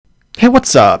Hey,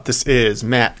 what's up? This is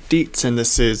Matt Dietz, and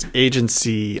this is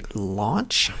Agency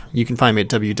Launch. You can find me at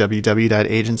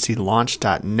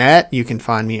www.agencylaunch.net. You can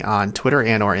find me on Twitter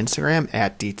and or Instagram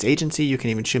at Dietz Agency. You can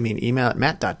even shoot me an email at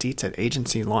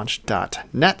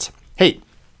matt.dietz@agencylaunch.net. Hey,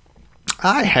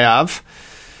 I have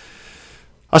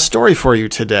a story for you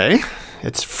today.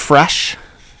 It's fresh.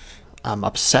 I'm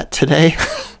upset today,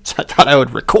 so I thought I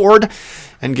would record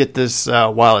and get this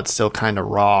while it's still kind of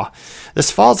raw. This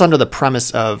falls under the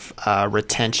premise of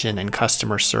retention and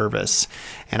customer service.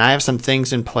 And I have some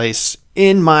things in place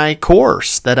in my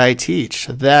course that I teach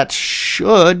that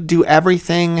should do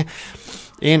everything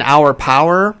in our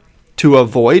power to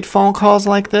avoid phone calls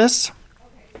like this.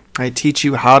 I teach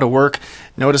you how to work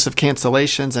notice of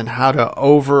cancellations and how to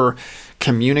over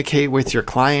communicate with your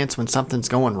clients when something's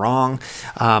going wrong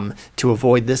to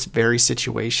avoid this very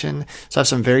situation. So I have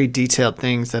some very detailed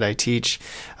things that I teach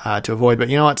to avoid. But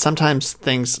you know what? Sometimes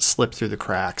things slip through the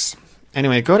cracks.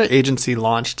 Anyway, go to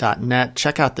agencylaunch.net.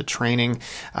 Check out the training.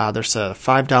 There's a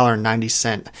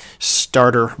 $5.90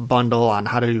 starter bundle on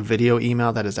how to do video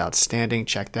email that is outstanding.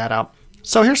 Check that out.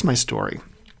 So here's my story.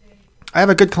 I have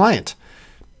a good client.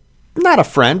 Not a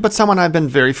friend, but someone I've been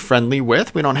very friendly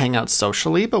with. We don't hang out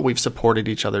socially, but we've supported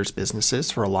each other's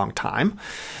businesses for a long time.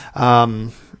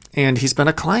 And he's been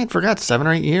a client for, 7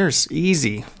 or 8 years.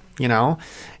 Easy, you know.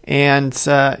 And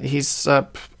he's an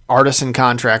artisan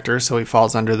contractor, so he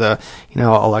falls under the,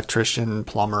 electrician,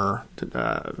 plumber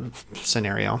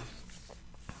scenario.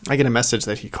 I get a message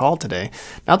that he called today.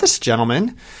 Now, this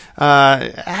gentleman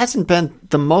hasn't been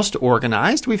the most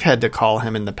organized. We've had to call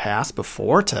him in the past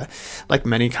before to, like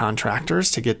many contractors,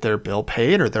 to get their bill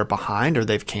paid, or they're behind, or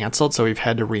they've canceled, so we've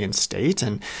had to reinstate.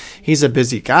 And he's a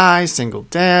busy guy, single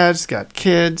dad, he's got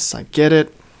kids. I get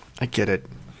it.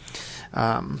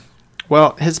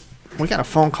 We got a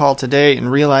phone call today and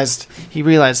he realized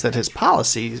that his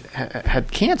policy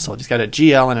had canceled. He's got a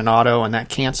GL and an auto, and that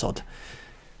canceled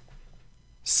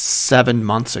 7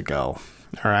 months ago.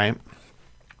 All right.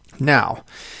 Now,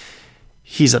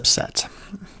 he's upset.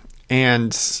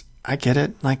 And I get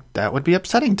it. Like, that would be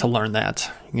upsetting to learn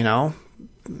that,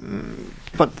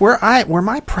 But where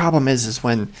my problem is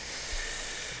when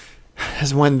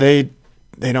they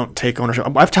don't take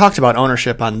ownership. I've talked about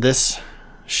ownership on this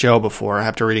show before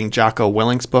after reading Jocko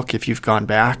Willink's book. If you've gone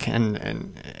back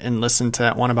and listened to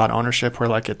that one about ownership, where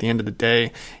like at the end of the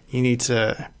day, you need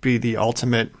to be the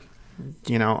ultimate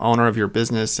owner of your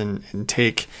business and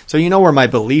take, so where my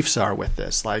beliefs are with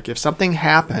this. Like, if something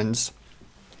happens,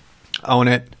 own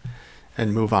it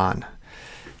and move on.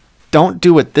 Don't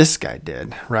do what this guy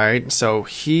did, right? So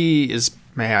he is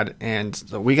mad, and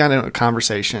so we got into a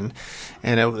conversation,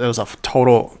 and it was a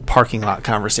total parking lot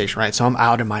conversation, right? So I'm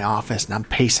out in my office and I'm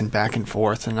pacing back and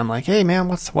forth, and I'm like, hey man,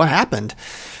 what happened?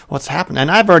 What's happened?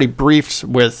 And I've already briefed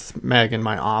with Meg in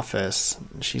my office.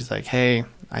 She's like, hey,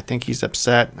 I think he's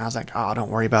upset. And I was like, oh, don't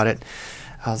worry about it.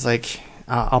 I was like,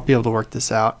 I'll be able to work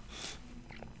this out.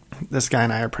 This guy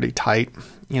and I are pretty tight.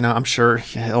 I'm sure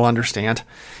he'll understand,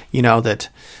 that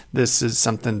this is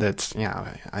something that,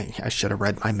 I should have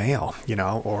read my mail,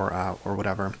 or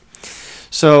whatever.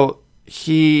 So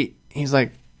he's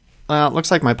like, well, it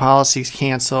looks like my policy's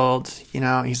canceled.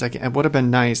 He's like, it would have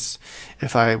been nice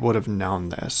if I would have known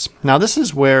this. Now, this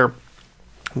is where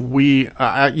you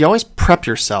always prep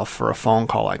yourself for a phone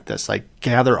call like this. Like,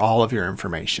 gather all of your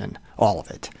information, all of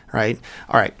it, right?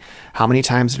 All right, how many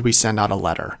times did we send out a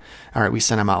letter? All right, we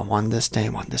sent them out one this day,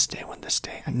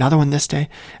 another one this day,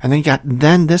 and then you got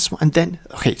this one, and then,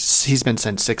 okay, he's been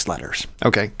sent 6 letters.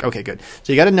 Okay, good.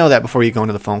 So you got to know that before you go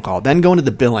into the phone call. Then go into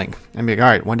the billing and be like, all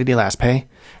right, when did he last pay?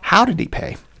 How did he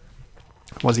pay?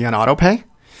 Was he on auto pay?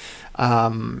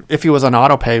 If he was on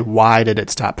auto pay, why did it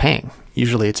stop paying?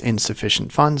 Usually it's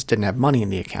insufficient funds, didn't have money in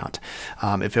the account.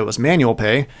 If it was manual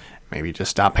pay, maybe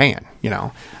just stop paying,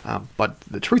 But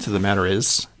the truth of the matter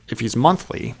is, if he's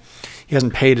monthly, he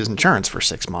hasn't paid his insurance for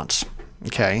 6 months.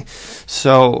 Okay.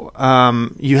 So,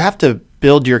 you have to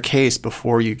build your case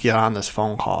before you get on this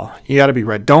phone call. You got to be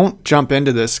ready. Don't jump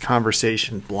into this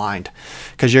conversation blind,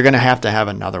 because you're going to have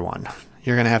another one.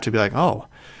 You're going to have to be like, oh,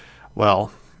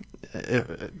 well,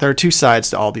 there are 2 sides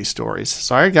to all these stories.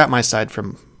 So I got my side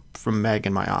from Meg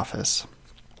in my office.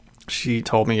 She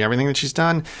told me everything that she's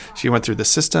done. She went through the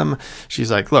system.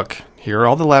 She's like, look, here are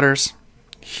all the letters.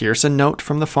 Here's a note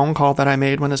from the phone call that I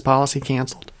made when his policy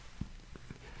canceled.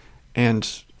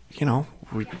 And,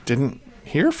 we didn't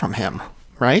hear from him,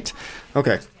 right?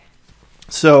 Okay.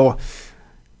 So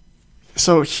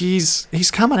he's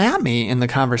coming at me in the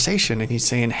conversation, and he's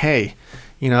saying, hey,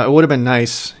 It would have been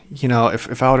nice,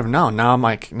 if I would have known. Now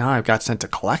now I've got sent to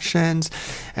collections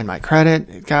and my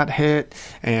credit got hit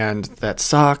and that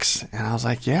sucks. And I was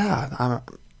like, yeah,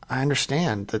 I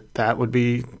understand that'd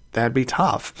be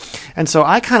tough. And so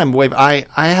I kind of I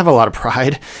have a lot of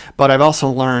pride, but I've also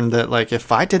learned that like,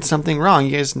 if I did something wrong,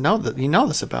 you guys know that,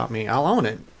 this about me, I'll own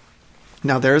it.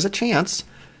 Now there is a chance,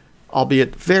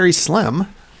 albeit very slim,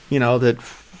 that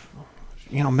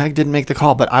Meg didn't make the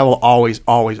call, but I will always,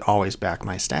 always, always back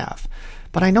my staff.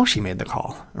 But I know she made the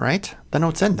call, right? The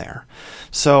note's in there.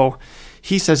 So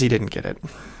he says he didn't get it,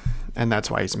 and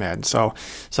that's why he's mad. So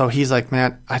he's like,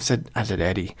 Matt, I said,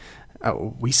 Eddie,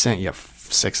 we sent you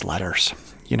 6 letters,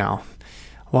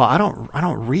 Well, I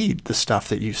don't read the stuff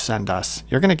that you send us.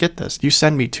 You're going to get this. You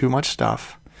send me too much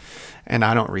stuff, and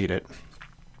I don't read it.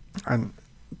 And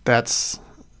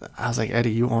I was like,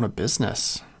 Eddie, you own a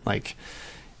business. Like,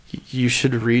 you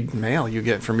should read mail you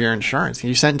get from your insurance.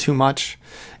 You send too much.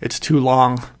 It's too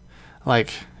long.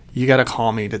 Like, you got to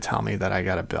call me to tell me that I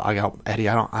got a bill. Eddie,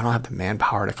 I don't have the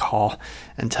manpower to call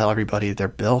and tell everybody their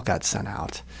bill got sent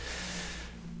out.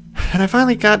 And I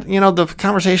finally got, the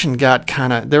conversation got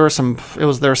kind of, there were some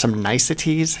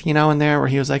niceties, in there where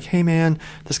he was like, hey man,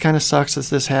 this kind of sucks that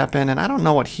this happened. And I don't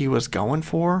know what he was going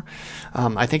for.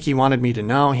 I think he wanted me to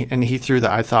know, and he threw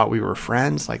that I thought we were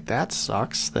friends. Like, that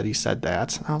sucks that he said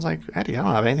that. And I was like, Eddie, I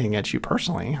don't have anything against you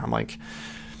personally. I'm like,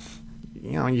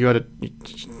 you had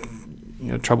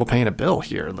trouble paying a bill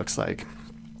here, it looks like.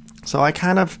 So I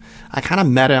kind of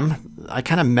met him. I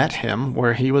kind of met him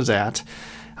where he was at.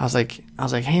 I was like,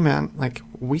 hey man, like,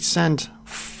 we send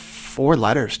 4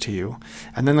 letters to you,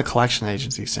 and then the collection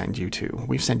agency send you 2.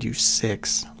 We've sent you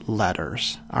 6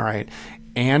 letters, all right,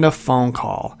 and a phone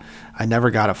call. I never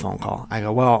got a phone call. I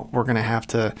go, well, we're not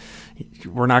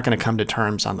going to come to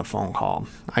terms on the phone call.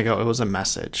 I go, it was a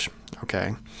message,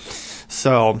 okay?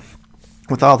 So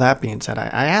with all that being said, I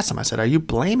asked him, I said, are you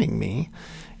blaming me,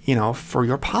 for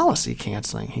your policy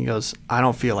canceling? He goes, I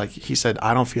don't feel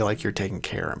like you're taking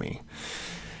care of me.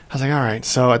 I was like, all right.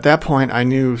 So at that point, I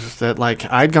knew that, like,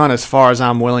 I'd gone as far as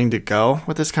I'm willing to go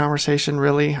with this conversation,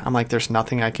 really. I'm like, there's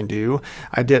nothing I can do.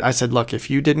 I said, look, if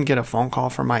you didn't get a phone call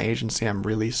from my agency, I'm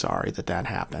really sorry that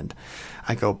happened.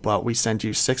 I go, but we sent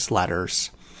you 6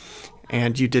 letters,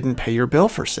 and you didn't pay your bill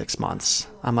for 6 months.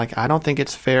 I'm like, I don't think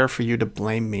it's fair for you to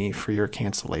blame me for your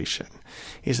cancellation.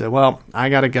 He said, well, I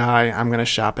got a guy. I'm going to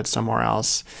shop it somewhere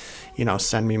else.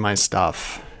 Send me my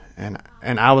stuff. And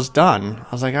I was done. I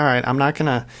was like, all right, I'm not going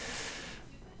to,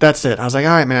 that's it. I was like,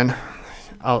 all right, man,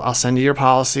 I'll send you your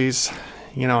policies,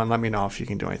 and let me know if you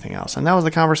can do anything else. And that was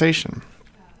the conversation.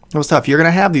 It was tough. You're going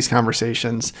to have these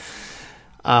conversations.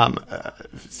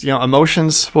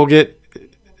 Emotions will get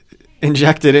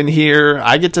injected in here.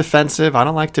 I get defensive. I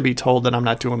don't like to be told that I'm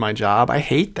not doing my job. I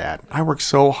hate that. I work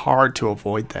so hard to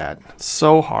avoid that.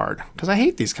 So hard. Because I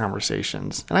hate these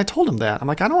conversations. And I told him that. I'm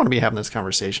like, I don't want to be having this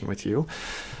conversation with you.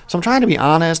 So I'm trying to be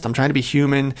honest. I'm trying to be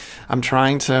human. I'm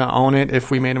trying to own it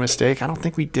if we made a mistake. I don't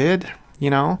think we did,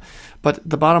 But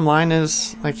the bottom line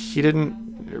is, like, he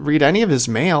didn't read any of his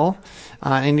mail.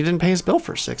 And he didn't pay his bill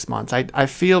for 6 months. I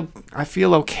feel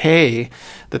okay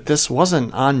that this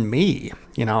wasn't on me.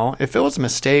 If it was a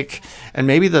mistake, and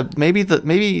maybe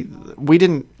we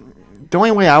didn't. The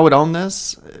only way I would own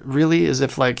this really is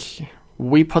if, like,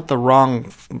 we put the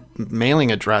wrong mailing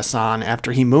address on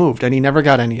after he moved and he never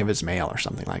got any of his mail or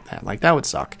something like that. Like, that would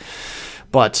suck.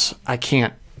 But I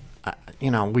can't.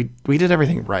 We did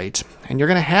everything right. And you're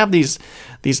going to have these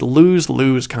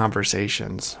lose-lose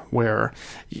conversations where,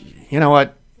 you know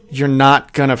what, you're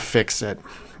not going to fix it.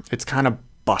 It's kind of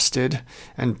busted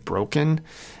and broken.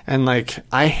 And, like,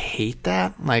 I hate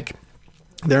that. Like,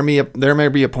 there may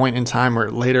be a point in time where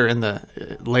later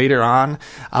on,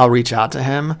 I'll reach out to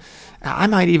him. I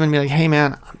might even be like, hey,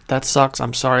 man, that sucks.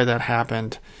 I'm sorry that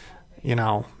happened,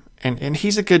 And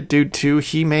he's a good dude too.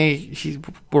 We're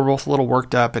both a little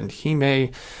worked up, and he may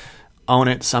own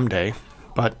it someday,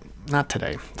 but not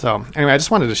today. So anyway, I just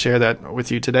wanted to share that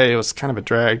with you today. It was kind of a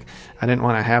drag. I didn't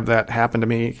want to have that happen to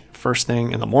me first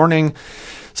thing in the morning.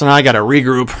 So now I got to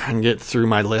regroup and get through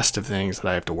my list of things that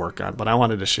I have to work on. But I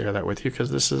wanted to share that with you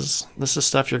because this is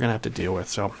stuff you're going to have to deal with.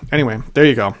 So anyway, there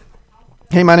you go.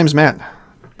 Hey, my name's Matt.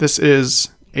 This is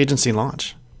Agency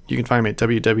Launch. You can find me at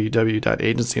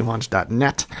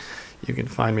www.agencylaunch.net. You can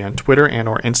find me on Twitter and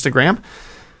or Instagram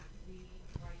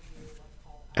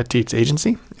at Dietz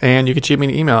Agency. And you can shoot me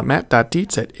an email at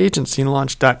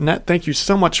matt.dietz@agencylaunch.net. Thank you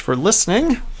so much for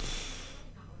listening.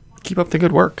 Keep up the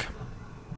good work.